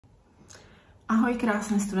Ahoj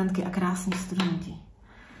krásné studentky a krásní studenti.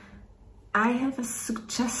 I have a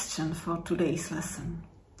suggestion for today's lesson.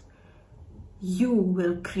 You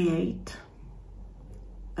will create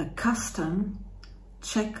a custom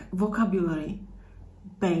Czech vocabulary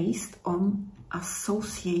based on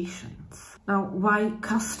associations. Now, why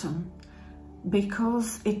custom?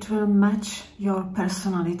 Because it will match your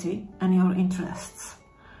personality and your interests.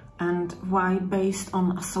 And why based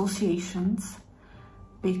on associations?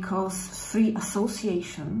 Because free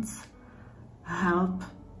associations help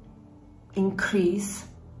increase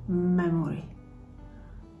memory.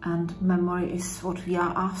 And memory is what we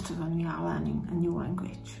are after when we are learning a new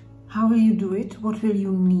language. How will you do it? What will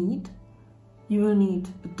you need? You will need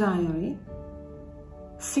a diary,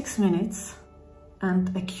 6 minutes,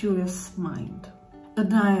 and a curious mind. A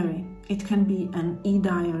diary, it can be an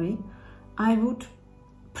e-diary. I would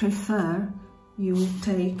prefer you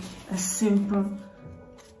take a simple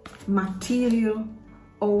material,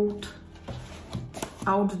 old,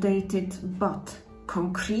 outdated but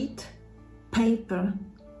concrete paper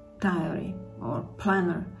diary or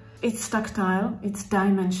planner. It's tactile, it's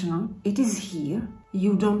dimensional, it is here.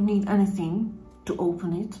 You don't need anything to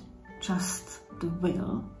open it, just the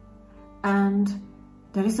will. And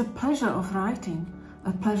there is a pleasure of writing,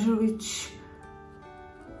 a pleasure which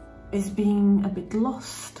is being a bit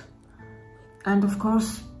lost. And of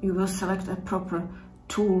course, you will select a proper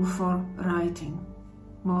tool for writing.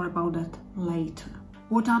 More about that later.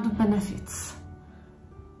 What are the benefits?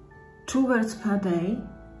 2 words per day,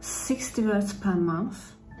 60 words per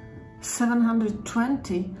month,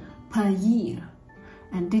 720 per year.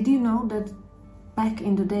 And did you know that back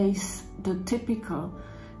in the days, the typical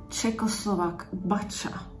Czechoslovak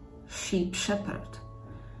bacha, sheep shepherd,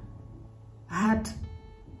 had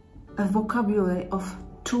a vocabulary of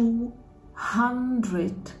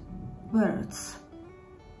 200 words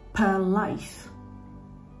per life,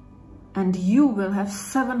 and you will have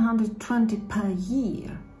 720 per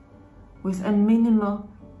year with a minimal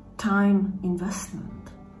time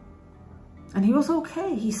investment. And he was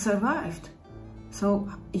okay, he survived. So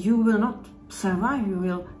you will not survive, you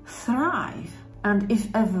will thrive. And if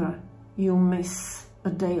ever you miss a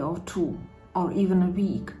day or two or even a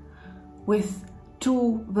week, with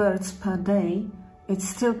 2 words per day, it's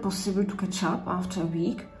still possible to catch up after a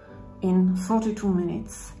week in 42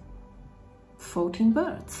 minutes. 14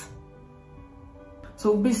 words.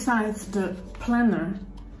 So besides the planner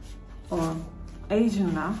or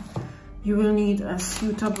agenda, you will need a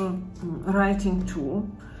suitable writing tool.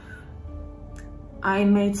 I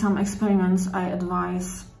made some experiments. I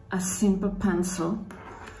advise a simple pencil,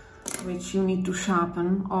 which you need to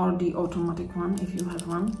sharpen, or the automatic one if you have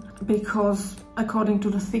one, because according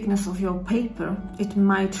to the thickness of your paper, it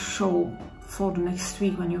might show for the next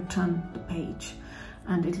week when you turn the page,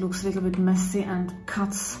 and it looks a little bit messy and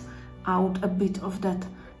cuts out a bit of that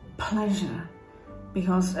pleasure,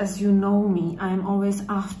 because as you know me, I am always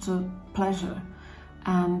after pleasure,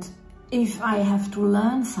 and if I have to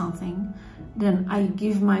learn something, then I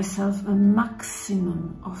give myself a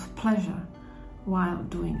maximum of pleasure while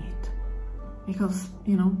doing it, because,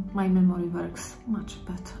 you know, my memory works much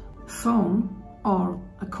better. Phone or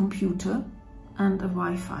a computer and a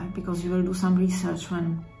Wi-Fi, because you will do some research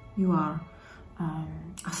when you are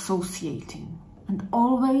associating. And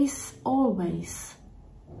always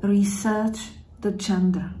research the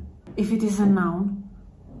gender. If it is a noun,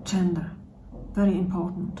 gender, very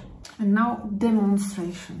important. And now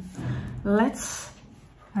demonstration. Let's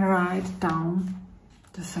write down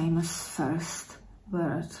the famous first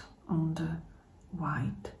word on the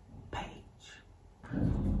white page.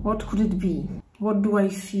 What could it be? What do I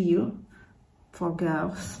feel for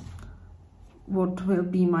girls? What will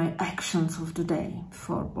be my actions of the day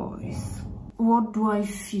for boys? What do I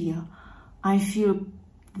feel? I feel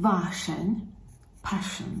vášeň,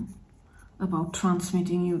 passion, about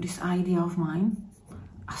transmitting you this idea of mine,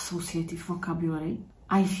 associative vocabulary.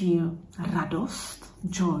 I feel radost,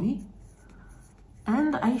 joy,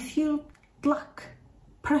 and I feel tlak,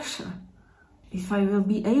 pressure, if I will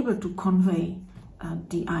be able to convey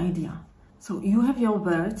the idea. So you have your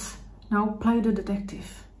words, now play the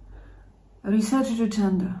detective. Research the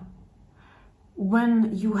gender.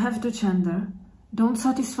 When you have the gender, don't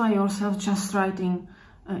satisfy yourself just writing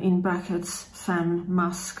in brackets femme,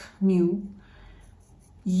 masc, new.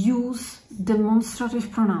 Use demonstrative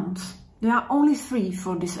pronouns. There are only 3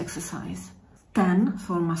 for this exercise. Ten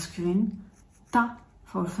for masculine, ta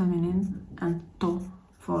for feminine, and to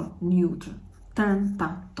for neuter. Ten,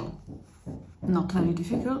 ta, to. Not very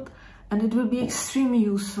difficult, and it will be extremely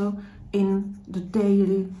useful in the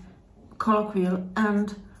daily colloquial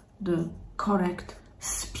and the correct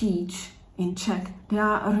speech in Czech, they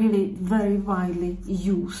are really very widely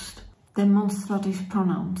used. Demonstrative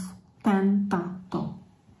pronouns. Ten, ta, to.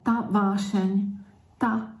 Ta vášeň,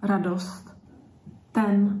 ta radost,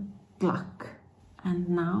 ten tlak. And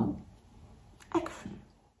now, action.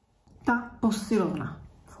 Ta posilovna,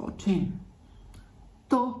 for gym.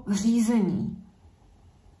 To řízení,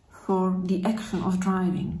 for the action of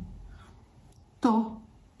driving. To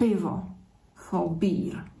pivo, for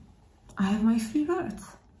beer. I have my 3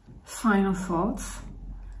 words. Final thoughts.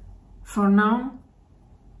 For noun,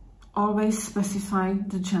 always specify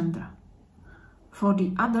the gender. For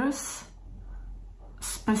the others,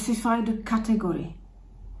 specify the category.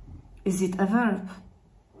 Is it a verb,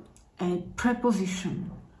 a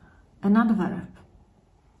preposition, an adverb,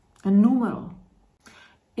 a numeral?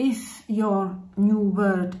 If your new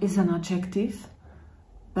word is an adjective,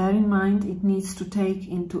 bear in mind it needs to take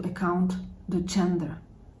into account the gender.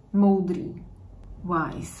 Moudrý,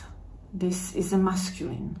 wise. This is a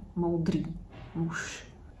masculine, moudrý, muž.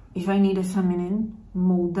 If I need a feminine,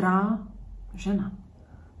 moudrá, žena.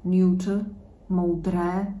 Neuter,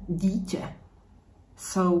 moudré, dítě.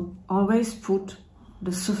 So always put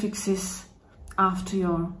the suffixes after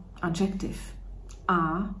your adjective.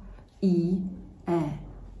 A, I, e.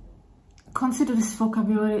 Consider this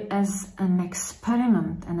vocabulary as an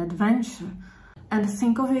experiment, an adventure, and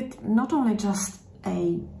think of it not only just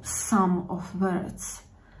a sum of words,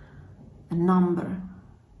 a number.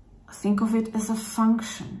 Think of it as a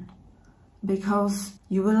function, because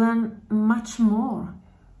you will learn much more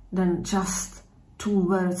than just 2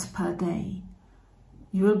 words per day.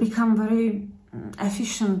 You will become very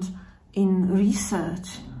efficient in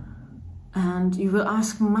research, and you will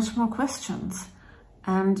ask much more questions,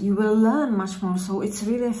 and you will learn much more. So it's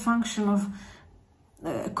really a function of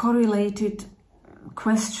correlated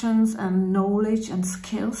questions and knowledge and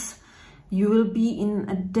skills you will be in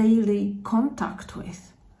a daily contact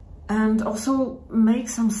with. And also make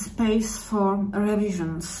some space for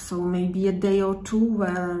revisions, so maybe a day or 2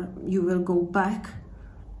 where you will go back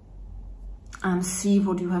and see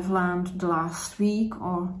what you have learned the last week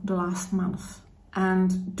or the last month.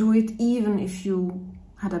 And do it even if you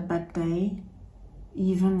had a bad day,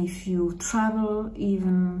 even if you travel,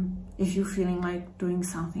 even if you're feeling like doing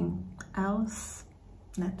something else,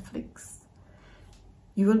 Netflix.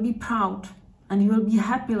 You will be proud and you will be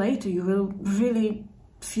happy later. You will really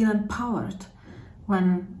feel empowered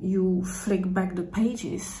when you flick back the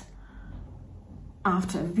pages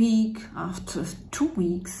after a week, after 2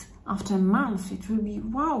 weeks, after a month. It will be,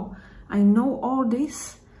 wow, I know all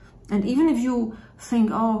this. And even if you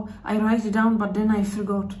think, oh, I write it down, but then I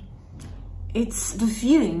forgot, it's the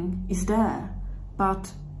feeling is there,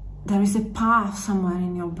 but there is a path somewhere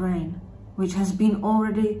in your brain which has been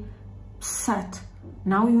already set.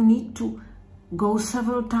 Now you need to go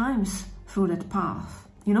several times through that path.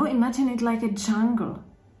 You know, imagine it like a jungle.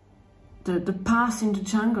 The paths in the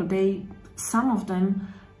jungle, some of them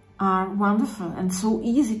are wonderful and so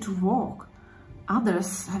easy to walk.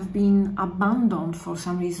 Others have been abandoned for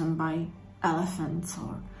some reason by elephants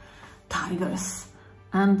or tigers,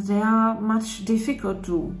 and they are much difficult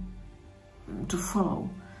to follow.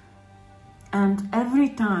 And every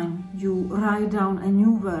time you write down a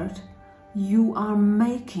new word, you are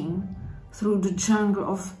making, through the jungle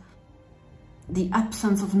of the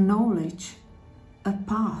absence of knowledge, a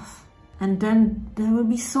path. And then there will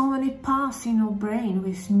be so many paths in your brain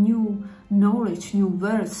with new knowledge, new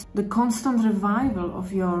words. The constant revival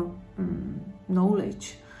of your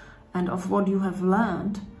knowledge and of what you have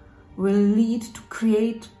learned will lead to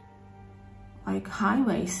create like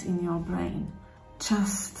highways in your brain.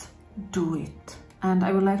 Just do it. And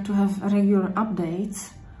I would like to have regular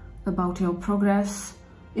updates about your progress.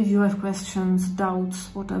 If you have questions, doubts,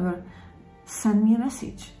 whatever, send me a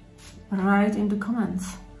message. Write in the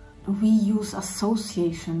comments. We use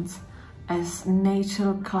associations as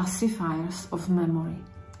natural classifiers of memory.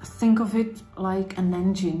 Think of it like an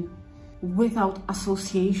engine. Without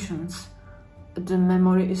associations, the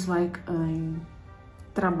memory is like a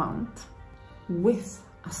Trabant. With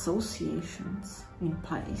associations in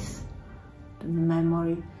place, the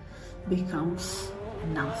memory becomes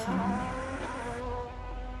an Alfa.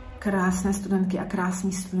 Krásné studentky a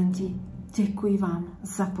krásní studenti, děkuji vám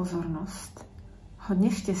za pozornost.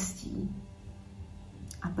 Hodně štěstí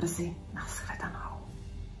a brzy nashledanou.